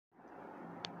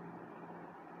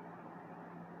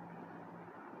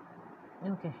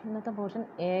Okay, ഇന്നത്തെ portion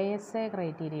ASA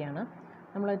criteria ആണ്.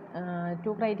 നമ്മൾ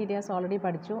 2 ക്രൈറ്റീരിയാസ് ഓൾറെഡി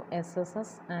പഠിച്ചു,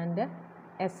 SSS and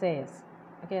SAS.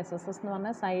 Okay, SSS എന്ന്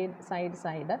പറഞ്ഞാൽ സൈഡ്,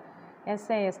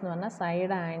 SAS എന്ന് പറഞ്ഞാൽ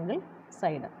സൈഡ് ആംഗിൾ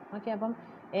സൈഡ്. ഓക്കെ, അപ്പം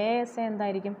ASA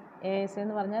എന്തായിരിക്കും? ASA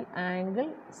എന്ന് പറഞ്ഞാൽ ആംഗിൾ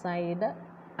സൈഡ്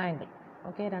ആംഗിൾ.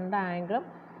 ഓക്കെ, രണ്ട് ആംഗിളും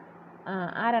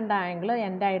ആ രണ്ട് ആംഗിൾ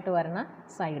എൻഡായിട്ട് വരുന്ന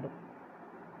സൈഡും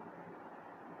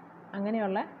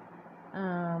അങ്ങനെയുള്ള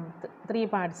 3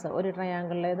 പാർട്സ് ഒരു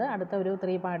ട്രയാങ്കിളിലേത് അടുത്ത ഒരു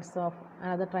 3 പാർട്സ് ഓഫ്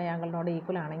അത് ട്രയാങ്കിളിനോട്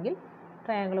ഈക്വൽ ആണെങ്കിൽ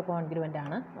ട്രയാങ്കിൾ കോൺഗ്രുവൻ്റ്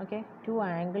ആണ്. Okay, 2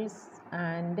 angles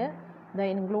and the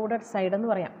included side എന്ന്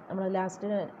പറയാം. നമ്മൾ ലാസ്റ്റ്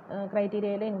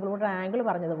ക്രൈറ്റീരിയയിൽ ഇൻക്ലൂഡഡ് ആംഗിൾ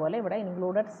പറഞ്ഞതുപോലെ ഇവിടെ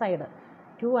included side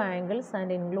 2 angles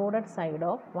and included side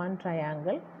of 1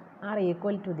 triangle are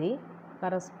equal to the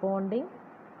corresponding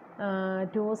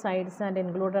 2 sides and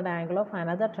included angle of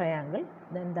another triangle,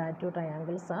 then that 2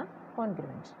 triangles are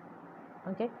congruent.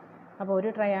 Okay, അപ്പോൾ ഒരു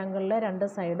ട്രയാങ്കിളിലെ 2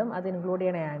 സൈഡും അത് include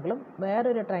ചെയ്യണ ആംഗിളും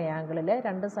വേറൊരു ട്രയാങ്കിളിൽ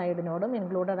 2 സൈഡിനോടും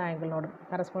ഇൻക്ലൂഡഡ് ആംഗിളിനോടും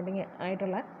കറസ്പോണ്ടിങ്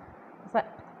ആയിട്ടുള്ള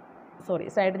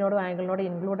സൈഡിനോടും ആംഗിളിനോടും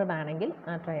ഇൻക്ലൂഡഡ് ആണെങ്കിൽ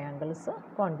ആ ട്രയാങ്കിൾസ്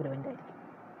കോൺഗ്രുവൻ്റ് ആയിരിക്കും.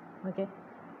 ഓക്കെ,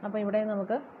 അപ്പോൾ ഇവിടെ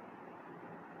നമുക്ക്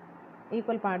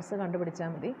ഈക്വൽ പാർട്സ്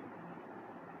കണ്ടുപിടിച്ചാൽ മതി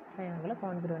ട്രയാങ്കിൾ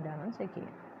കോൺഗ്രുവൻ്റ് ആണെന്ന് ചെക്ക്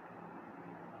ചെയ്യാം.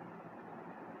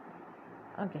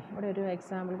 ഓക്കെ, ഇവിടെ ഒരു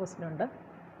എക്സാമ്പിൾ ക്വസ്റ്റ്യൻ ഉണ്ട്.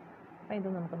 അപ്പോൾ ഇത്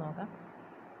നമുക്ക് നോക്കാം.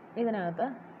 ഇതിനകത്ത്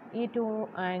ഈ 2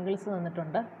 ആംഗിൾസ്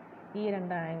തന്നിട്ടുണ്ട്. ഈ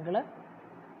 2 ആംഗിൾ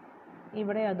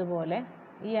ഇവിടെ അതുപോലെ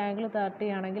ഈ ആംഗിൾ 30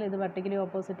 ആണെങ്കിൽ ഇത് വെർട്ടിക്കലി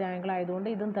ഓപ്പോസിറ്റ് ആംഗിൾ ആയതുകൊണ്ട്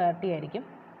ഇതും 30 ആയിരിക്കും.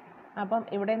 അപ്പം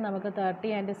ഇവിടെ നമുക്ക്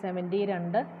 30 ആൻഡ് 70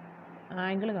 2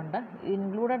 ആംഗിൾ കണ്ട്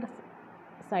ഇൻക്ലൂഡഡ്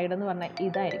സൈഡ് എന്ന് പറഞ്ഞാൽ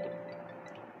ഇതായിരിക്കും.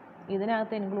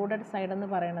 ഇതിനകത്ത് ഇൻക്ലൂഡഡ് സൈഡ് എന്ന്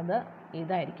പറയുന്നത്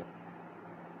ഇതായിരിക്കും.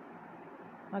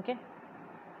 ഓക്കെ,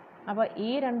 അപ്പോൾ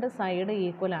ഈ 2 സൈഡ്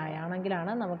ഈക്വൽ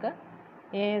ആണെങ്കിലാണ് നമുക്ക്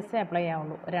ASA അപ്ലൈ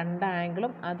ചെയ്യാവുള്ളൂ. 2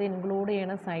 ആംഗിളും അത് ഇൻക്ലൂഡ്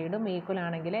ചെയ്യുന്ന സൈഡും ഈക്വൽ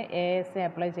ആണെങ്കിൽ ASA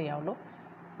അപ്ലൈ ചെയ്യാവുള്ളൂ.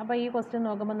 അപ്പോൾ ഈ ക്വസ്റ്റ്യൻ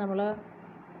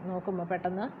നോക്കുമ്പോൾ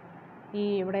പെട്ടെന്ന്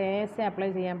ഇവിടെ ASA അപ്ലൈ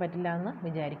ചെയ്യാൻ പറ്റില്ല എന്ന്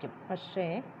വിചാരിക്കും. പക്ഷേ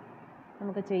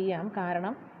നമുക്ക് ചെയ്യാം.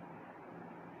 കാരണം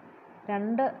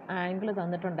 2 ആംഗിൾ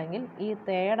തന്നിട്ടുണ്ടെങ്കിൽ ഈ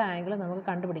 3rd ആംഗിൾ നമുക്ക്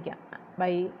കണ്ടുപിടിക്കാം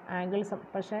ബൈ ആംഗിൾസ്.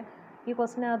 പക്ഷേ ഈ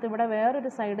ക്വസ്റ്റിനകത്ത് ഇവിടെ വേറൊരു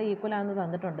സൈഡ് ഈക്വൽ ആണെന്ന്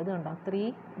തന്നിട്ടുണ്ട്. ഇത് കണ്ടോ, 3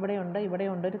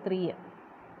 ഇവിടെയുണ്ട് ഒരു 3.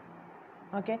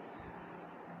 ഓക്കെ,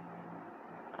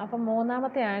 അപ്പം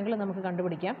 3ാമത്തെ ആംഗിൾ നമുക്ക്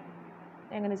കണ്ടുപിടിക്കാം.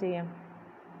 എങ്ങനെ ചെയ്യാം?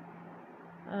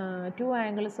 2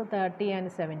 ആംഗിൾസ് 30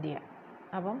 ആൻഡ് 70.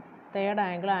 അപ്പം 3rd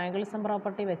ആംഗിൾസം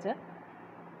പ്രോപ്പർട്ടി വെച്ച്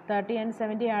 30 ആൻഡ്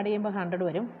 70 ആഡ് ചെയ്യുമ്പോൾ 100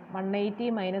 വരും. 180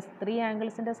 മൈനസ് 3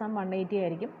 ആംഗിൾസിൻ്റെ സം 180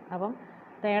 ആയിരിക്കും. അപ്പം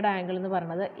 3rd ആംഗിൾ എന്ന്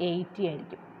പറയുന്നത് 80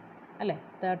 ആയിരിക്കും അല്ലേ.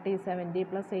 30 70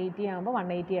 പ്ലസ് 80 ആകുമ്പോൾ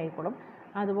 180 ആയിക്കോളും.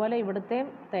 അതുപോലെ ഇവിടുത്തെ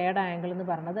 3rd ആംഗിൾ എന്ന്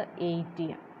പറയുന്നത് 80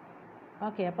 ആണ്.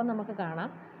 ഓക്കെ, അപ്പം നമുക്ക്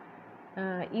കാണാം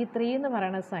ഈ 3 എന്ന്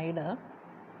പറയുന്ന സൈഡ്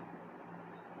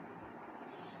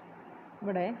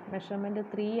ഇവിടെ മെഷർമെൻറ്റ്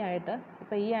 3 ആയിട്ട്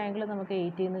ഇപ്പോൾ ഈ ആംഗിൾ നമുക്ക്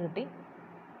 80 എന്ന് കിട്ടി,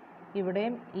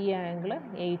 ഇവിടെയും ഈ ആംഗിൾ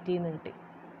 80 എന്ന് കിട്ടി.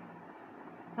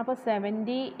 അപ്പോൾ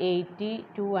 70 80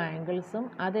 2 ആംഗിൾസും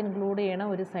അത് ഇൻക്ലൂഡ് ചെയ്യണ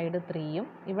ഒരു സൈഡ് 3യും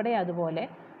ഇവിടെ അതുപോലെ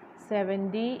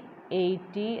 70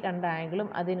 80 2 ആംഗിളും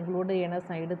അത് ഇൻക്ലൂഡ് ചെയ്യണ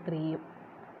സൈഡ് 3യും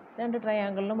 2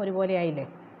 ട്രയാങ്കിളിലും ഒരുപോലെ ആയില്ലേ.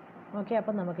 ഓക്കെ,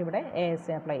 അപ്പം നമുക്കിവിടെ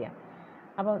ASA അപ്ലൈ ചെയ്യാം.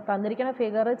 അപ്പോൾ തന്നിരിക്കുന്ന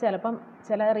ഫിഗർ ചിലപ്പം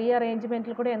ചില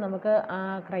റീഅറേഞ്ച്മെൻറ്റിൽ കൂടെ നമുക്ക് ആ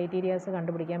ക്രൈറ്റീരിയാസ്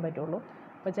കണ്ടുപിടിക്കാൻ പറ്റുള്ളൂ.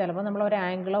 അപ്പോൾ ചിലപ്പോൾ നമ്മൾ ഒരു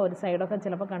ആംഗിളോ ഒരു സൈഡൊക്കെ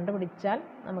ചിലപ്പോൾ കണ്ടുപിടിച്ചാൽ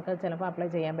നമുക്ക് ചിലപ്പോൾ അപ്ലൈ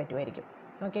ചെയ്യാൻ പറ്റുമായിരിക്കും.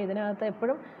 ഓക്കെ, ഇതിനകത്ത്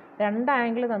എപ്പോഴും 2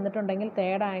 ആംഗിൾ തന്നിട്ടുണ്ടെങ്കിൽ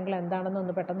 3rd ആംഗിൾ എന്താണെന്ന്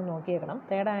ഒന്ന് പെട്ടെന്ന് നോക്കിയേക്കണം.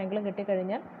 3rd ആംഗിൾ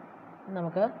കിട്ടിക്കഴിഞ്ഞാൽ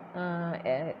നമുക്ക്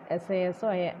SAS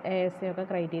ASA ഒക്കെ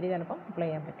ക്രൈറ്റീരിയ ചിലപ്പം അപ്ലൈ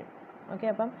ചെയ്യാൻ പറ്റും. ഓക്കെ,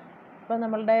 അപ്പോൾ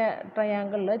നമ്മളുടെ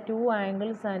ട്രയാങ്കിളിൽ 2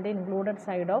 angles and included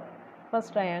side of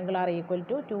first triangle are equal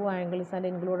to 2 angles and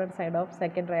included side of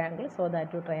second triangle, so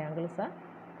that 2 triangles R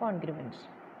congruent.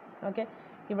 Okay,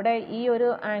 ഇവിടെ ഈ ഒരു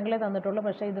ആംഗിളേ തന്നിട്ടുള്ളൂ,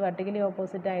 പക്ഷേ ഇത് വെർട്ടിക്കലി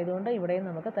ഓപ്പോസിറ്റ് ആയതുകൊണ്ട് ഇവിടെയും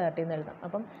നമുക്ക് 30 എന്ന് എഴുതാം.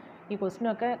 അപ്പം ഈ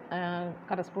ക്വസ്റ്റിനൊക്കെ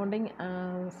കറസ്പോണ്ടിങ്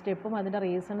സ്റ്റെപ്പും അതിൻ്റെ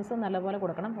റീസൺസും നല്ലപോലെ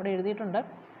കൊടുക്കണം. ഇവിടെ എഴുതിയിട്ടുണ്ട്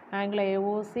angle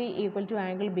AOC equal to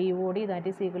angle BOD that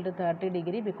is equal to 30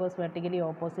 degree because vertically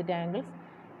opposite angles.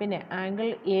 പിന്നെ angle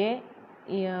A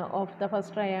of the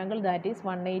first triangle that is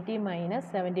 180 minus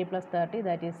 70 plus 30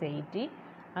 that is 80.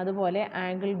 അതുപോലെ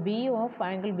angle B of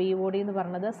angle BOD എന്ന്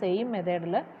പറഞ്ഞത് same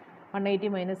മെത്തേഡിൽ 180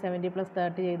 minus 70 plus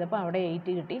 30 ചെയ്തപ്പോൾ അവിടെ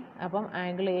 80 കിട്ടി. അപ്പം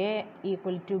angle A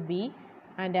equal to B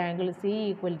and angle C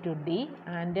equal to D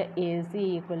and AC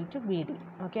equal to BD.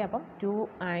 Okay, അപ്പം 2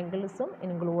 ആംഗിൾസും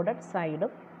included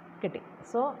സൈഡും കിട്ടി.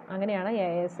 സോ അങ്ങനെയാണ്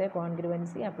ASA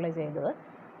കോൺഗ്രുവൻസി അപ്ലൈ ചെയ്തത്.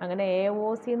 അങ്ങനെ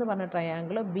AOC എന്ന് പറഞ്ഞ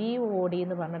ട്രയാങ്കിൾ BOD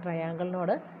എന്ന് പറഞ്ഞ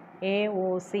ട്രയാങ്കിളിനോട്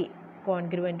AOC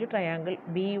കോൺഗ്രുവൻ്റ് ട്രയാങ്കിൾ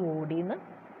BOD എന്ന്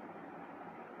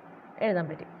എഴുതാൻ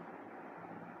പറ്റും.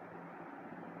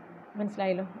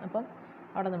 മനസ്സിലായല്ലോ? അപ്പം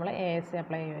അവിടെ നമ്മൾ ASA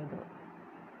അപ്ലൈ ചെയ്തു.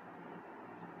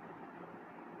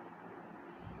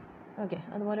 ഓക്കെ,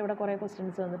 അതുപോലെ ഇവിടെ കുറേ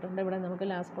ക്വസ്റ്റ്യൻസ് വന്നിട്ടുണ്ട്. ഇവിടെ നമുക്ക്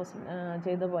ലാസ്റ്റ് ക്വസ്റ്റ്യൻ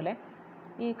ചെയ്ത പോലെ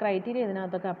ഈ ക്രൈറ്റീരിയ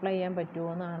ഇതിനകത്തൊക്കെ അപ്ലൈ ചെയ്യാൻ പറ്റുമോ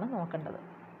എന്നാണ് നോക്കേണ്ടത്.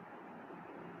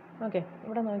 ഓക്കെ,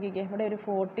 ഇവിടെ നോക്കിക്കേ, ഇവിടെ ഒരു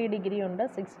 40 ഡിഗ്രി ഉണ്ട്,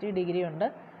 60 ഡിഗ്രി ഉണ്ട്,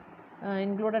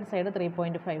 ഇൻക്ലൂഡഡ് സൈഡ്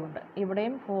 3.5 ഉണ്ട്.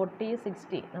 ഇവിടെയും 40,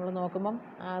 60 നമ്മൾ നോക്കുമ്പം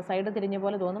സൈഡ് തിരിഞ്ഞ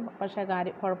പോലെ തോന്നും, പക്ഷേ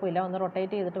കുഴപ്പമില്ല, ഒന്ന്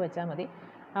റൊട്ടേറ്റ് ചെയ്തിട്ട് വെച്ചാൽ മതി.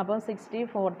 അപ്പോൾ 60,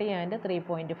 40 ആൻഡ്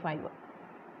 3.5.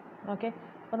 ഓക്കെ,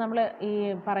 അപ്പോൾ നമ്മൾ ഈ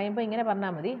പറയുമ്പോൾ ഇങ്ങനെ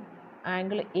പറഞ്ഞാൽ മതി,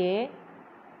 angle A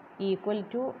equal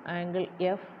to angle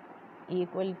F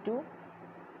equal to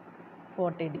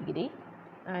 40 degree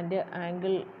and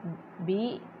angle B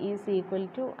is equal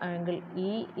to angle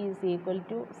E is equal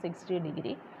to 60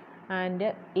 degree and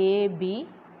AB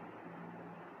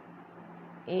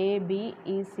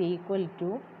is equal to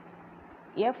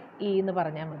FE എന്ന്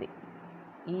പറഞ്ഞാൽ മതി.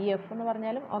 EF എന്ന്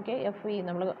പറഞ്ഞാലും ഓക്കെ, FE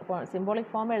നമ്മൾ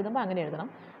സിംബോളിക് ഫോം എഴുതുമ്പോൾ അങ്ങനെ എഴുതണം.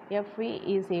 FE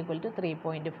is equal to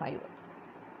 3.5.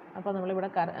 അപ്പോൾ നമ്മളിവിടെ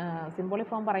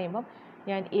സിംബോളിക് ഫോം പറയുമ്പം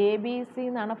ഞാൻ ABC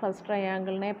എന്നാണ് ഫസ്റ്റ്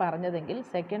ട്രയാങ്കിളിനെ പറഞ്ഞതെങ്കിൽ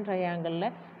സെക്കൻഡ്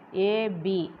ട്രയാങ്കിളിലെ AB,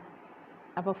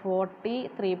 അപ്പോൾ 40,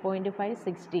 3.5,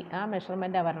 60 ആ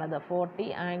മെഷർമെൻറ്റാണ് വരണത്. 40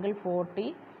 ആംഗിൾ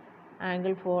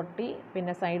 40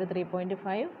 പിന്നെ സൈഡ്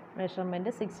 3.5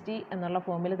 മെഷർമെൻറ്റ് 60 എന്നുള്ള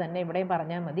ഫോമിൽ തന്നെ ഇവിടെയും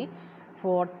പറഞ്ഞാൽ മതി.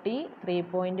 40,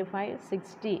 3.5,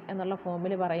 60 എന്നുള്ള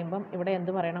ഫോമിൽ പറയുമ്പം ഇവിടെ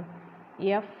എന്ത് പറയണം?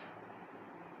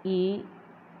 FED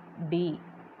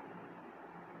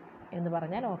എന്ന്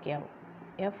പറഞ്ഞാൽ ഓക്കെ ആവും.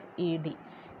 FED.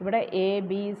 ഇവിടെ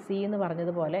ABC എന്ന്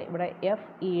പറഞ്ഞതുപോലെ ഇവിടെ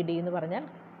FED എന്ന് പറഞ്ഞാൽ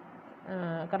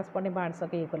corresponding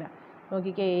പാർട്സൊക്കെ ഈക്വലാണ്.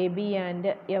 നോക്കിക്കുക, AB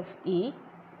and FE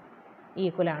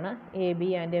ഈക്വലാണ്, AB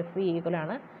and FE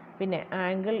ഈക്വലാണ്. പിന്നെ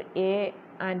angle A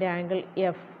and angle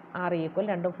F R equal,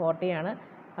 രണ്ടും 40 ആണ്.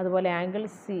 അതുപോലെ angle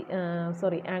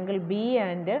B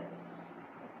and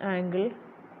angle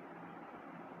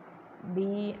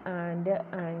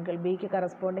Bക്ക്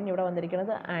corresponding ഇവിടെ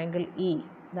വന്നിരിക്കുന്നത് ആംഗിൾ E,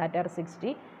 ദാറ്റ് ആർ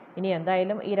 60. ഇനി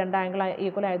എന്തായാലും ഈ രണ്ട് ആംഗിൾ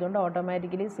ഈക്വൽ ആയതുകൊണ്ട്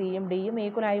ഓട്ടോമാറ്റിക്കലി സിയും ഡിയും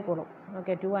ഈക്വൽ ആയിക്കോളും.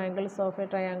 Okay, 2 angles of A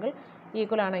triangle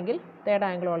equal ആണെങ്കിൽ third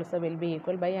angle also will be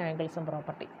equal by ആംഗിൾസും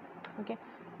property. Okay,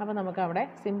 അപ്പോൾ നമുക്ക് അവിടെ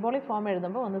സിംബോളിക് ഫോം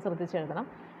എഴുതുമ്പോൾ ഒന്ന് ശ്രദ്ധിച്ചെഴുതണം.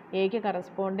 എക്ക്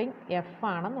കറസ്പോണ്ടിങ് എഫ്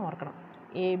ആണെന്ന് ഓർക്കണം.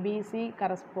 ABC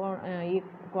ഈ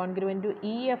കോൺഗ്രുവൻ്റ് ടു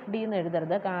EFD എന്ന്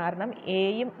എഴുതരുത്, കാരണം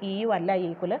എയും ഇയും അല്ല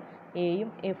ഈക്വൽ, എയും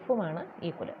എഫുമാണ്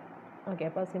ഈക്വൽ. ഓക്കെ,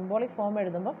 അപ്പോൾ സിംബോളിക് ഫോം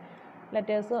എഴുതുമ്പോൾ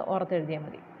ലെറ്റേഴ്സ് ഓർത്തെഴുതിയാൽ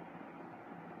മതി.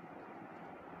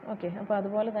 ഓക്കെ, അപ്പോൾ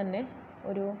അതുപോലെ തന്നെ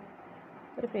ഒരു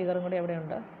ഫിഗറും കൂടി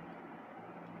എവിടെയുണ്ട്.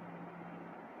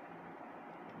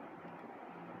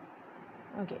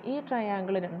 ഓക്കെ, ഈ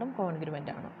ട്രയാങ്കിൾ രണ്ടും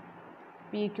കോൺഗ്രുവൻ്റ് ആണ്.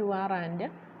 PQR ആൻഡ്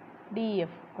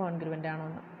DF കോൺഗ്രുവൻ്റ് ആണോ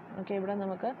എന്ന്. ഓക്കെ, ഇവിടെ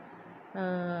നമുക്ക്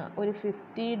ഒരു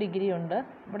 50 ഡിഗ്രി ഉണ്ട്,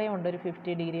 ഇവിടെ ഉണ്ട് ഒരു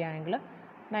 50 ഡിഗ്രി ആംഗിൾ,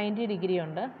 90 ഡിഗ്രി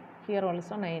ഉണ്ട്, ഹിയർ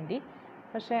ഓൾസോ 90.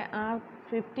 പക്ഷേ ആ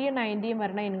 50, 90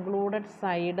 വരുന്ന ഇൻക്ലൂഡഡ്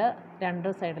സൈഡ്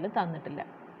രണ്ട് സൈഡിൽ തന്നിട്ടില്ല,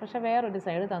 പക്ഷേ വേറൊരു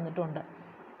സൈഡ് തന്നിട്ടുണ്ട്.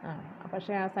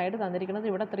 പക്ഷേ ആ സൈഡ് തന്നിരിക്കുന്നത്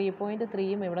ഇവിടെ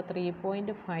 3.3ഉം ഇവിടെ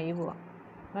 3.5ഉം.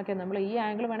 ഓക്കെ, നമ്മൾ ഈ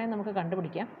ആംഗിൾ വേണമെങ്കിൽ നമുക്ക്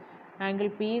കണ്ടുപിടിക്കാം. Angle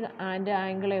P and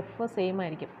angle F same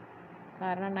ആയിരിക്കും,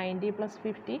 കാരണം 90 +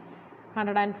 50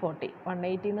 140.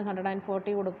 180 നിന്ന്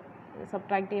 140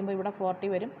 സബ്ട്രാക്ട് ചെയ്യുമ്പോൾ ഇവിടെ 40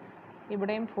 വരും,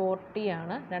 ഇവിടെയും 40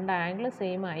 ആണ്. രണ്ട് ആംഗിൾ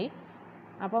സെയിം ആയി.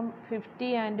 അപ്പം 50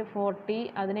 ആൻഡ് 40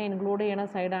 അതിനെ ഇൻക്ലൂഡ് ചെയ്യണ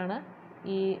സൈഡാണ്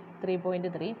ഈ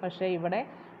 3.3. പക്ഷേ ഇവിടെ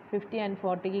 50 ആൻഡ്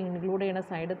 40ക്ക് ഇൻക്ലൂഡ് ചെയ്യുന്ന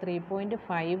സൈഡ്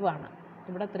 3.5 ആണ്.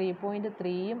 ഇവിടെ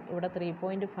 3.3ഉം ഇവിടെ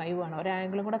 3.5ഉം ആണ്. ഒരു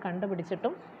ആംഗിളും കൂടെ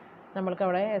കണ്ടുപിടിച്ചിട്ടും നമ്മൾക്ക്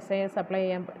അവിടെ ASA അപ്ലൈ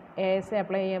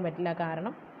ചെയ്യാൻ പറ്റില്ല,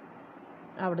 കാരണം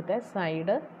അവിടുത്തെ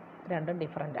സൈഡ് രണ്ടും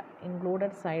ഡിഫറൻറ്റാണ്,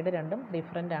 ഇൻക്ലൂഡഡ് സൈഡ് രണ്ടും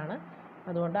ഡിഫറൻ്റ് ആണ്.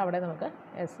 അതുകൊണ്ട് അവിടെ നമുക്ക്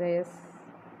ASA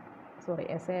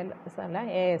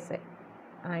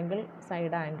ആംഗിൾ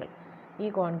സൈഡ് ആംഗിൾ ഈ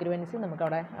കോൺഗ്രുവൻസി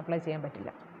നമുക്കവിടെ അപ്ലൈ ചെയ്യാൻ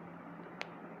പറ്റില്ല.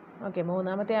 ഓക്കെ,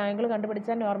 മൂന്നാമത്തെ ആംഗിൾ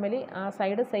കണ്ടുപിടിച്ചാൽ നോർമലി ആ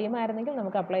സൈഡ് സെയിം ആയിരുന്നെങ്കിൽ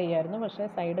നമുക്ക് അപ്ലൈ ചെയ്യാമായിരുന്നു. പക്ഷേ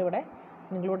സൈഡ് ഇവിടെ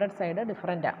ഇൻക്ലൂഡഡ് സൈഡ്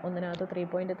ഡിഫറൻറ്റാണ്, ഒന്നിനകത്ത്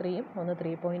 3.3ഉം ഒന്ന്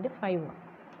 3.5ഉം.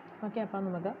 ഓക്കെ, അപ്പം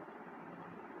നമുക്ക്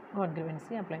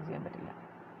കോൺഗ്രുവൻസി അപ്ലൈ ചെയ്യാൻ പറ്റില്ല.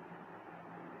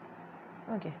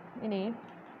 ഓക്കെ, ഇനി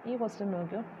ഈ ക്വസ്റ്റ്യൻ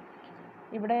നോക്കൂ.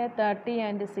 ഇവിടെ 30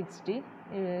 and 60,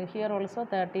 here also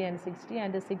 30 and 60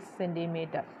 and 6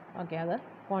 centimetre. Okay, അത്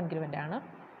കോൺഗ്രുവൻ്റ് ആണ്.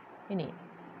 ഇനി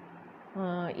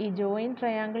ഈ ജോയിൻറ്റ്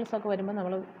ട്രയാങ്കിൾസ് ഒക്കെ വരുമ്പോൾ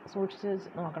നമ്മൾ സൂക്ഷിച്ച്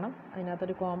നോക്കണം,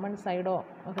 അതിനകത്തൊരു കോമൺ സൈഡോ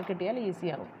ഒക്കെ കിട്ടിയാൽ ഈസി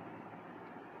ആകും.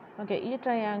 ഓക്കെ, ഈ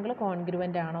ട്രയാങ്കിൾ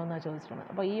കോൺഗ്രുവൻ്റ് ആണോ എന്നാണ് ചോദിച്ചിട്ടുണ്ട്.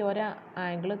 അപ്പോൾ ഈ ഒരു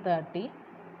ആംഗിൾ 30,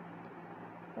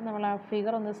 നമ്മൾ ആ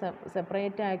ഫിഗർ ഒന്ന്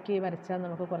സെപ്പറേറ്റ് ആക്കി വരച്ചാൽ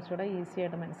നമുക്ക് കുറച്ചുകൂടെ ഈസി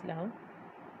ആയിട്ട് മനസ്സിലാവും.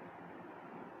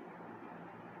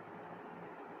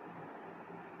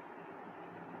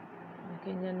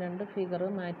 ഓക്കെ, ഞാൻ രണ്ട് ഫിഗർ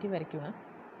മാറ്റി വരയ്ക്കുക.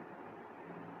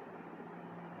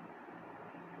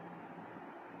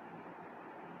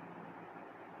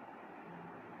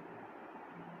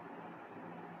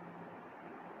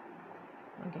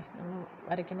 ഓക്കെ, നമ്മൾ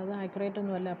വരയ്ക്കുന്നത് ആക്യുറേറ്റ്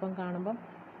ഒന്നുമല്ല, അപ്പം കാണുമ്പം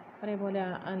ഒരേപോലെ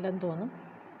അല്ലെന്ന് തോന്നും.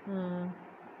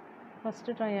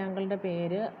 ഫസ്റ്റ് ട്രയാങ്കിളിൻ്റെ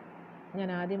പേര് ഞാൻ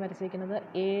ആദ്യം വരച്ചിരിക്കുന്നത്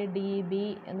ADB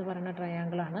എന്ന് പറയുന്ന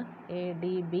ട്രയാങ്കിളാണ്.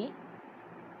 ADB.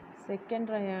 സെക്കൻഡ്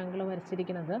ട്രയാങ്കിൾ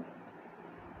വരച്ചിരിക്കുന്നത്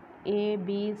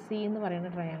ABC എന്ന്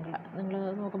പറയുന്ന ട്രയാങ്കിളാണ്. നിങ്ങൾ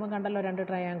നോക്കുമ്പോൾ കണ്ടല്ലോ രണ്ട്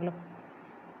ട്രയാങ്കിളും.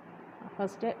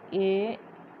 ഫസ്റ്റ്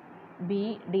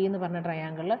ABD എന്ന് പറഞ്ഞ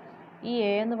ട്രയാങ്കിൾ. ഈ A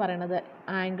എന്ന് പറയുന്നത്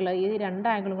ആംഗിൾ, ഈ രണ്ട്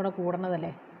ആംഗിളും കൂടെ കൂടണതല്ലേ,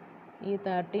 ഈ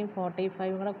 30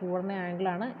 45 കൂടെ കൂടുന്ന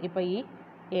ആംഗിളാണ് ഇപ്പോൾ ഈ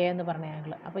A എന്ന് പറഞ്ഞ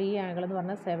ആംഗിൾ. അപ്പോൾ ഈ ആംഗിൾ എന്ന്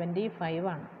പറഞ്ഞാൽ 75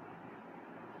 ആണ്.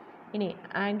 ഇനി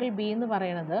ആംഗിൾ B എന്ന്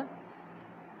പറയുന്നത്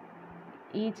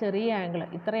ഈ ചെറിയ ആംഗിൾ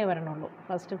ഇത്രയേ വരണുള്ളൂ.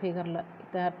 ഫസ്റ്റ് ഫിഗറിൽ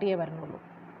 30 വരണുള്ളൂ.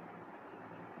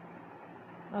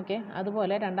 ഓക്കെ,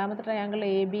 അതുപോലെ രണ്ടാമത്തെ ട്രയാങ്കിൾ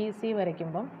ABC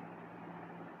വരയ്ക്കുമ്പം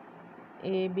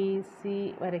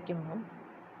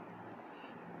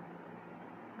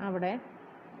അവിടെ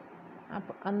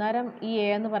അന്നേരം ഈ A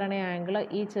എന്ന് പറയുന്ന ആംഗിൾ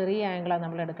ഈ ചെറിയ ആംഗിളാണ്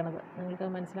നമ്മൾ എടുക്കുന്നത്. നിങ്ങൾക്ക്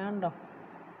മനസ്സിലാവുന്നുണ്ടോ?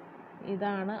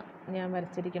 ഇതാണ് ഞാൻ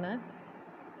വരച്ചിരിക്കുന്നത്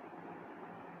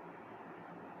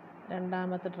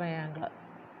രണ്ടാമത്തെ ട്രയാങ്കിൾ.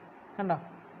 കണ്ടോ,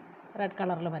 റെഡ്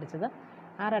കളറിൽ വരച്ചത്.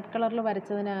 ആ റെഡ് കളറിൽ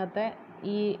വരച്ചതിനകത്തെ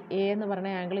ഈ A എന്ന് പറഞ്ഞ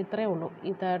ആംഗിൾ ഇത്രയേ ഉള്ളൂ,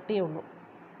 ഈ 30 ഉള്ളൂ.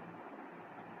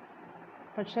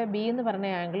 പക്ഷേ B എന്ന് പറഞ്ഞ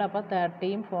ആംഗിൾ അപ്പോൾ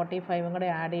 30 45 കൂടെ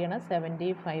ആഡ് ചെയ്യണം,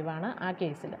 75 ആണ് ആ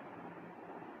കേസിൽ.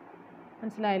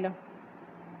 മനസ്സിലായല്ലോ?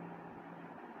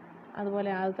 അതുപോലെ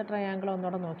ആദ്യത്തെ ട്രയാങ്കിൾ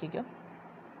ഒന്നുകൂടെ നോക്കിക്കോ.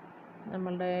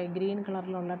 നമ്മളുടെ ഗ്രീൻ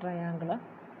കളറിലുള്ള ട്രയാങ്കിൾ.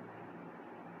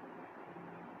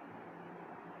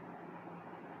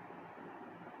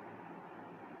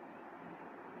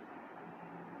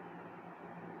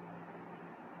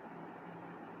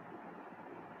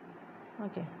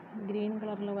 ഓക്കെ, ഗ്രീൻ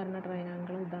കളറിൽ വരുന്ന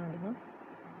ട്രയാങ്കിൾ ഇതായിരുന്നു.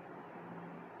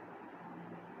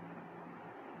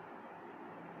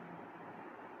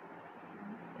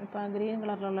 ഇപ്പോൾ ആ ഗ്രീൻ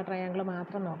കളറിലുള്ള ട്രയാങ്കിൾ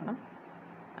മാത്രം നോക്കണം.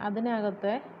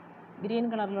 അതിനകത്തെ ഗ്രീൻ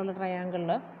കളറിലുള്ള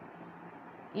ട്രയാങ്കിളിൽ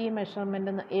ഈ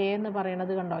മെഷർമെൻറ്റ് A എന്ന്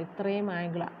പറയുന്നത് കണ്ടോ, ഇത്രയും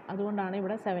ആംഗിളാണ്. അതുകൊണ്ടാണ്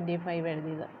ഇവിടെ 75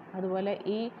 എഴുതിയത്. അതുപോലെ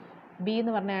ഈ B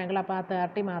എന്ന് പറഞ്ഞ ആംഗിൾ അപ്പോൾ ആ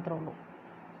 30 മാത്രമേ ഉള്ളൂ.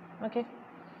 ഓക്കെ,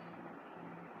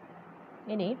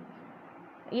 ഇനി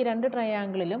ഈ രണ്ട്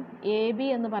ട്രയാങ്കിളിലും AB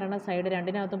എന്ന് പറയുന്ന സൈഡ്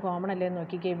രണ്ടിനകത്തും കോമൺ അല്ലേ എന്ന്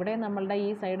നോക്കിക്കുക. ഇവിടെ നമ്മളുടെ ഈ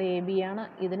സൈഡ് AB ആണ്,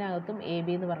 ഇതിനകത്തും AB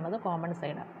എന്ന് പറയുന്നത് കോമൺ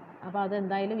സൈഡാണ്. അപ്പോൾ അത്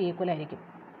എന്തായാലും ഈക്വൽ ആയിരിക്കും.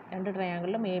 രണ്ട്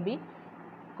ട്രയാങ്കിളിലും AB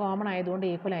കോമൺ ആയതുകൊണ്ട്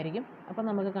ഈക്വൽ ആയിരിക്കും. അപ്പം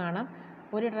നമുക്ക് കാണാം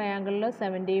ഒരു ട്രയാങ്കിളിൽ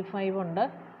 75 ഉണ്ട്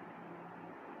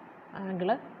ആംഗിൾ,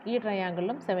 ഈ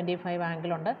ട്രയാങ്കിളിലും 75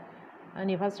 ആംഗിളുണ്ട്.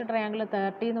 ഇനി ഫസ്റ്റ് ട്രയാങ്കിൾ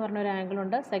 30 എന്ന് പറഞ്ഞൊരു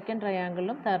ആംഗിളുണ്ട്, സെക്കൻഡ്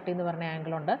ട്രയാങ്കിളിലും 30 എന്ന് പറഞ്ഞ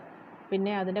ആംഗിളുണ്ട്.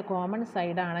 പിന്നെ അതിൻ്റെ കോമൺ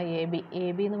സൈഡാണ്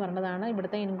AB എന്ന് പറഞ്ഞതാണ്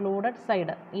ഇവിടുത്തെ ഇൻക്ലൂഡഡ്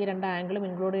സൈഡ്. ഈ രണ്ട് ആംഗിളും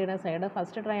ഇൻക്ലൂഡ് ചെയ്യുന്ന സൈഡ്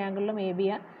ഫസ്റ്റ് ട്രയാങ്കിളിലും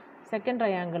ABയാണ്, സെക്കൻഡ്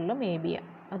ട്രയാങ്കിളിലും ABയാണ്.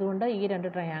 അതുകൊണ്ട് ഈ രണ്ട്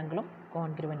ട്രയാങ്കിളും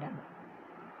കോൺഗ്രുവൻ്റ് ആണ്.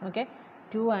 Okay,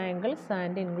 2 angles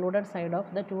and included side of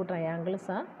the 2 triangles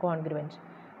are congruent.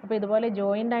 അപ്പോൾ ഇതുപോലെ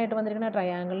ജോയിൻ്റ് ആയിട്ട് വന്നിരിക്കുന്ന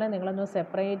ട്രയാങ്കിളിനെ നിങ്ങളൊന്ന്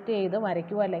സെപ്പറേറ്റ് ചെയ്ത്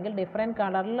വരയ്ക്കുകയോ അല്ലെങ്കിൽ ഡിഫറെൻറ്റ്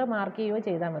കളറിൽ മാർക്ക് ചെയ്യുകയോ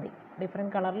ചെയ്താൽ മതി.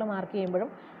 ഡിഫറെൻറ്റ് കളറിൽ മാർക്ക് ചെയ്യുമ്പോഴും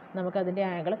നമുക്കതിൻ്റെ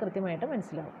ആംഗിൾ കൃത്യമായിട്ട്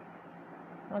മനസ്സിലാവും.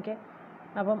 ഓക്കെ,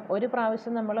 അപ്പം ഒരു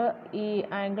പ്രാവശ്യം നമ്മൾ ഈ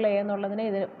ആംഗിൾ A എന്നുള്ളതിനെ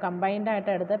ഇത്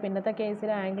കമ്പൈൻഡായിട്ട് എടുത്ത് പിന്നത്തെ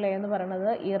കേസിൽ ആംഗിൾ A എന്ന് പറയുന്നത്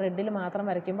ഈ റെഡിൽ മാത്രം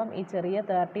വരയ്ക്കുമ്പം ഈ ചെറിയ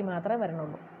 30 മാത്രമേ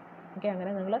വരണുള്ളൂ. ഓക്കെ,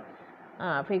 അങ്ങനെ നിങ്ങൾ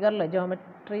ഫിഗറിൽ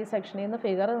ജോമെട്രി സെക്ഷനിൽ നിന്ന്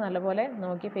ഫിഗർ നല്ലപോലെ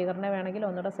നോക്കി ഫിഗറിനെ വേണമെങ്കിൽ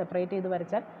ഒന്നുകൂടെ സെപ്പറേറ്റ് ചെയ്ത്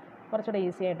വരച്ചാൽ കുറച്ചുകൂടെ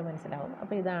ഈസി ആയിട്ട് മനസ്സിലാവും.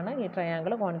 അപ്പോൾ ഇതാണ് ഈ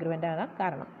ട്രയാങ്കിൾ കോൺഗ്രുവൻ്റ് ആകാൻ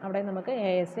കാരണം. അവിടെ നമുക്ക്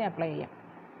ASA അപ്ലൈ ചെയ്യാം.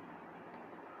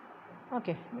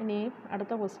 ഓക്കെ, ഇനി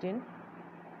അടുത്ത ക്വസ്റ്റ്യൻ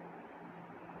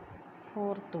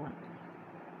 4th one.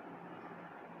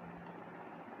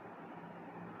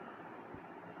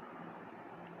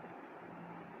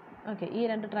 ഓക്കെ, ഈ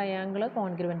രണ്ട് ട്രയാങ്കിൾ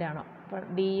കോൺഗ്രുവൻ്റ് ആണോ? അപ്പോൾ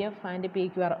DF ആൻഡ്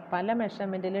PQR പല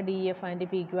മെഷർമെൻറ്റിൽ DF ആൻഡ്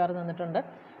PQR തന്നിട്ടുണ്ട്.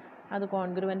 അത്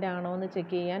കോൺഗ്രുവൻ്റ് ആണോ എന്ന്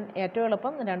ചെക്ക് ചെയ്യാൻ ഏറ്റവും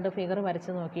എളുപ്പം രണ്ട് ഫിഗർ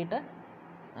വരച്ച് നോക്കിയിട്ട്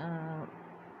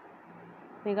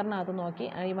ഫിഗറിനകത്ത് നോക്കി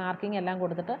ഈ മാർക്കിംഗ് എല്ലാം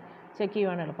കൊടുത്തിട്ട് ചെക്ക്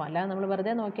ചെയ്യുവാണ് എളുപ്പം. അല്ലാതെ നമ്മൾ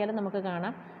വെറുതെ നോക്കിയാലും നമുക്ക്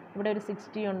കാണാം ഇവിടെ ഒരു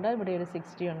 60 ഉണ്ട്, ഇവിടെ ഒരു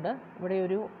 60 ഉണ്ട്, ഇവിടെ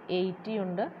ഒരു 80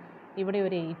 ഉണ്ട്, ഇവിടെ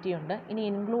ഒരു 80 ഉണ്ട്. ഇനി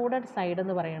ഇൻക്ലൂഡഡ് സൈഡ്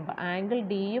എന്ന് പറയുമ്പോൾ ആംഗിൾ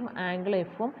Dയും ആംഗിൾ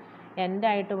Fഉം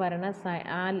എൻഡായിട്ട് വരണ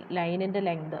ആ ലൈനിൻ്റെ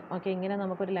ലെങ്ത്. ഓക്കെ, ഇങ്ങനെ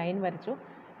നമുക്കൊരു ലൈൻ വരച്ചു.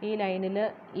 ഈ ലൈനിൽ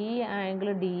ഈ ആംഗിൾ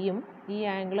Dയും ഈ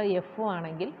ആംഗിൾ Fഉം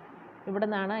ആണെങ്കിൽ ഇവിടെ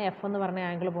നിന്നാണ് F എന്ന് പറഞ്ഞ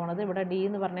ആംഗിൾ പോണത്, ഇവിടെ D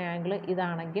എന്ന് പറഞ്ഞ ആംഗിൾ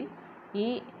ഇതാണെങ്കിൽ ഈ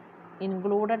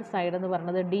ഇൻക്ലൂഡഡ് സൈഡ് എന്ന്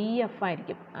പറയുന്നത് DF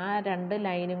ആയിരിക്കും. ആ രണ്ട്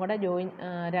ലൈനും കൂടെ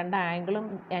രണ്ട് ആംഗിളും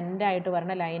എൻഡായിട്ട്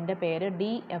വരുന്ന ലൈനിൻ്റെ പേര്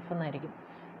DF എന്നായിരിക്കും.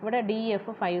 ഇവിടെ DF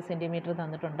 5 സെൻറ്റിമീറ്റർ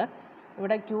തന്നിട്ടുണ്ട്.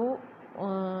 ഇവിടെ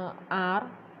QR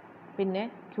പിന്നെ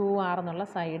QR എന്നുള്ള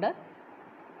സൈഡ്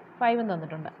 5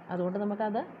 തന്നിട്ടുണ്ട്. അതുകൊണ്ട്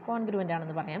നമുക്കത് കോൺഗ്രുവൻ്റ്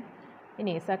ആണെന്ന് പറയാം.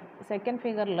 ഇനി സെക്കൻഡ്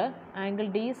ഫിഗറിൽ angle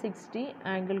D 60,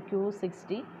 angle Q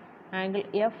 60, angle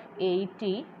F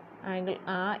 80, angle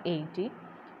R 80.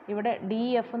 ഇവിടെ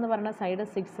DF എന്ന് പറഞ്ഞ സൈഡ്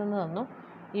 6 എന്ന് തന്നു.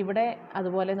 ഇവിടെ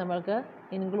അതുപോലെ നമ്മൾക്ക്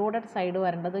ഇൻക്ലൂഡഡ് സൈഡ്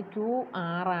വരേണ്ടത്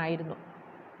QR ആയിരുന്നു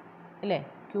അല്ലേ?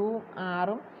 QR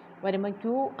വരുമ്പോൾ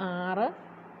QR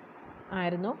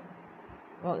ആയിരുന്നു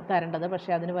തരേണ്ടത്.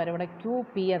 പക്ഷേ അതിന് പകരം ഇവിടെ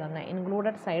QP തന്നെ,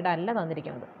 ഇൻക്ലൂഡഡ് സൈഡ് അല്ല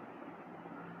തന്നിരിക്കുന്നത്.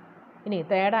 ഇനി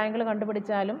third angle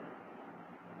കണ്ടുപിടിച്ചാലും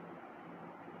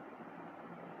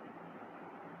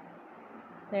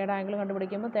third angle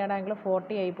കണ്ടുപിടിക്കുമ്പോൾ third angle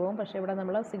 40 ആയി പോകും. പക്ഷേ ഇവിടെ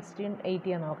നമ്മൾ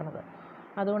 1680 ആണ് നോക്കുന്നത്.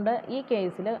 അതുകൊണ്ട് ഈ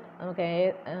കേസിൽ നമുക്ക്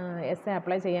SA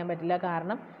അപ്ലൈ ചെയ്യാൻ പറ്റില്ല.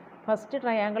 കാരണം ഫസ്റ്റ്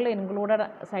ട്രയാങ്കിൾ ഇൻക്ലൂഡഡ്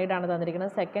സൈഡാണ്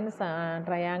തന്നിരിക്കുന്നത്. സെക്കൻഡ്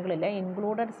ട്രയാങ്കിളിൽ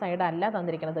ഇൻക്ലൂഡഡ് സൈഡ് അല്ല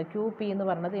തന്നിരിക്കുന്നത്. QP എന്ന്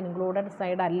പറഞ്ഞത് ഇൻക്ലൂഡഡ്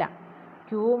സൈഡ് അല്ല.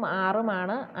 Qയും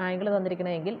Rയുമാണ് ആംഗിൾ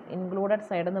തന്നിരിക്കുന്നതെങ്കിൽ ഇൻക്ലൂഡഡ്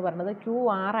സൈഡ് എന്ന് പറഞ്ഞത്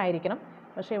QR ആയിരിക്കണം.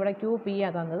 പക്ഷേ ഇവിടെ QP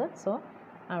ആണ് തന്നത്. സോ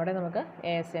അവിടെ നമുക്ക്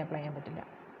ASA അപ്ലൈ ചെയ്യാൻ പറ്റില്ല.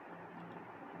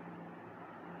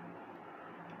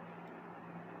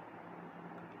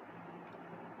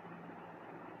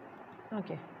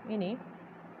 ഓക്കെ, ഇനി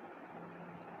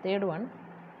third one,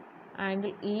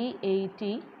 angle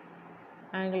E80,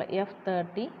 angle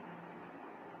F30,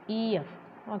 EF.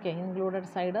 Okay, included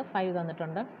side 5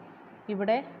 തന്നിട്ടുണ്ട്.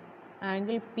 ഇവിടെ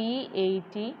ആംഗിൾ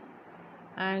P80,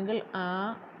 ആംഗിൾ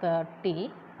R30.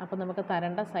 അപ്പോൾ നമുക്ക്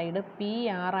തരേണ്ട സൈഡ്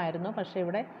PR ആയിരുന്നു. പക്ഷേ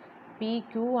ഇവിടെ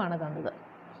PQ ആണ് തന്നത്.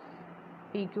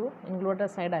 PQ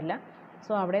ഇൻക്ലൂഡഡ് സൈഡ് അല്ല.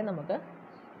 സോ അവിടെ നമുക്ക്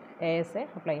ASA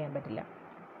അപ്ലൈ ചെയ്യാൻ പറ്റില്ല.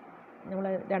 നമ്മൾ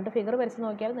രണ്ട് ഫിഗർ വരച്ച്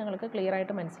നോക്കിയാൽ നിങ്ങൾക്ക് ക്ലിയർ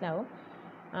ആയിട്ട് മനസ്സിലാവും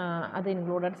അത്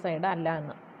ഇൻക്ലൂഡഡ് സൈഡ് അല്ല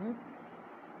എന്ന്.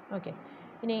 ഓക്കെ,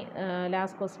 ഇനി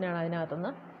ലാസ്റ്റ് ക്വസ്റ്റ്യൻ ആണ്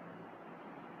അതിനകത്തുനിന്ന്.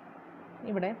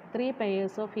 ഇവിടെ 3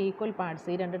 pairs ഓഫ് ഈക്വൽ പാർട്സ്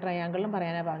ഈ രണ്ട് ട്രയാങ്കിളിലും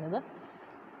പറയാനാണ് പറഞ്ഞത്.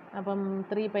 അപ്പം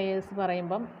 3 pairs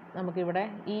പറയുമ്പം നമുക്കിവിടെ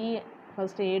ഈ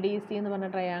ഫസ്റ്റ് ADC എന്ന് പറഞ്ഞ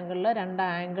ട്രയാങ്കിളിൽ രണ്ട്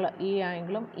ആംഗിൾ, ഈ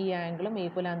ആംഗിളും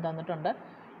ഈക്വലാന്ന് തന്നിട്ടുണ്ട്.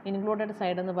 ഇൻക്ലൂഡഡ്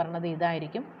സൈഡ് എന്ന് പറഞ്ഞത്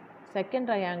ഇതായിരിക്കും. സെക്കൻഡ്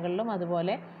ട്രയാങ്കിളിലും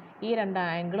അതുപോലെ ഈ രണ്ട്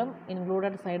ആംഗിളും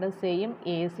ഇൻക്ലൂഡഡ് സൈഡ് സെയിം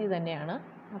AC തന്നെയാണ്.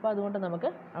 അപ്പോൾ അതുകൊണ്ട് നമുക്ക്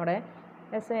അവിടെ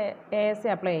ASA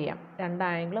അപ്ലൈ ചെയ്യാം. രണ്ട്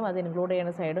ആംഗിളും അത് ഇൻക്ലൂഡ്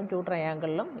ചെയ്യുന്ന സൈഡും 2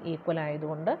 ട്രയാങ്കിളിലും ഈക്വൽ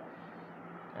ആയതുകൊണ്ട്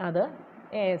അത്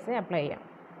ASA അപ്ലൈ ചെയ്യാം.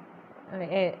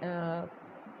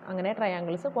 അങ്ങനെ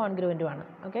ട്രയാങ്കിൾസ് കോൺഗ്രുവൻറ്റുമാണ്.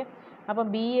 ഓക്കെ, അപ്പോൾ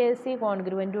BAC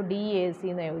കോൺഗ്രുവൻറ്റ് ടു DAC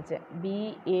എന്ന് ചോദിച്ചത്.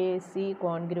 BAC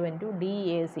congruent to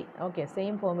DAC. Okay,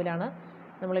 same ഫോമിലാണ്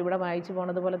നമ്മളിവിടെ വായിച്ചു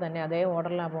പോണത് പോലെ തന്നെ അതേ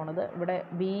ഓർഡറിലാണ് പോണത്. ഇവിടെ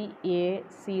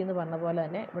BAC എന്ന് പറഞ്ഞ പോലെ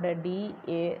തന്നെ ഇവിടെ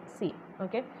DAC.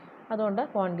 ഓക്കെ, അതുകൊണ്ട്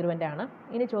കോൺഗ്രുവൻ്റ് ആണ്.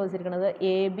 ഇനി ചോദിച്ചിരിക്കുന്നത്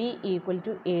AB equal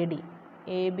to AD.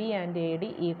 AB and AD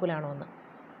equal ആണോ എന്ന്.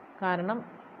 കാരണം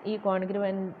ഈ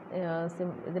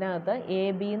ഇതിനകത്ത്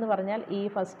AB എന്ന് പറഞ്ഞാൽ ഈ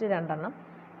ഫസ്റ്റ് രണ്ടെണ്ണം,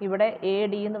 ഇവിടെ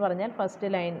AD എന്ന് പറഞ്ഞാൽ ഫസ്റ്റ്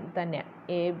ലൈൻ തന്നെയാണ്.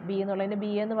 AB എന്നുള്ളതിന്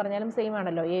BA എന്ന് പറഞ്ഞാലും സെയിം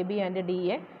ആണല്ലോ. AB ആൻഡ്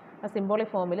DA സിംബോളിക്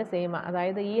ഫോമിൽ സെയിം.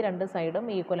 അതായത് ഈ രണ്ട് സൈഡും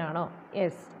ഈക്വൽ ആണോ?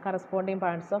 Yes, corresponding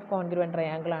parts of congruent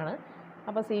triangle ആണ്.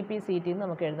 അപ്പോൾ CPCT എന്ന്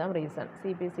നമുക്ക് എഴുതാം. റീസൺ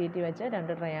CPCT വെച്ച്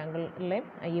രണ്ട് ട്രയാങ്കിളിലെയും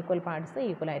ഈക്വൽ പാർട്സ്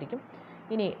ഈക്വൽ ആയിരിക്കും.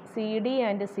 ഇനി CD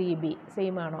ആൻഡ് CB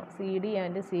സെയിം ആണോ? CD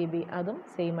ആൻഡ് CB അതും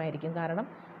സെയിം ആയിരിക്കും. കാരണം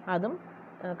അതും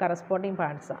കറസ്പോണ്ടിങ്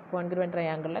പാർട്സാണ്. Congruent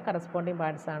ട്രയാങ്കിളിലെ corresponding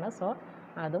പാർട്സാണ്. സോ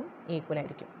അതും ഈക്വൽ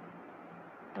ആയിരിക്കും.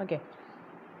 ഓക്കെ,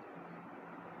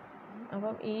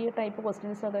 അപ്പം ഈ ടൈപ്പ്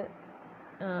ക്വസ്റ്റ്യൻസൊക്കെ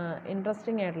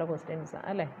ഇൻട്രസ്റ്റിംഗ് ആയിട്ടുള്ള ക്വസ്റ്റ്യൻസ്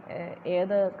അല്ലേ?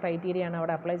 ഏത് ക്രൈറ്റീരിയയാണ്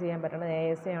അവിടെ അപ്ലൈ ചെയ്യാൻ പറ്റുന്നത്?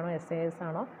 ASA ആണോ SAS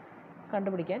ആണോ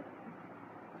കണ്ടുപിടിക്കാൻ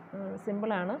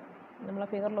സിമ്പിളാണ്. നമ്മളെ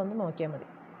ഫിഗറിലൊന്ന് നോക്കിയാൽ മതി.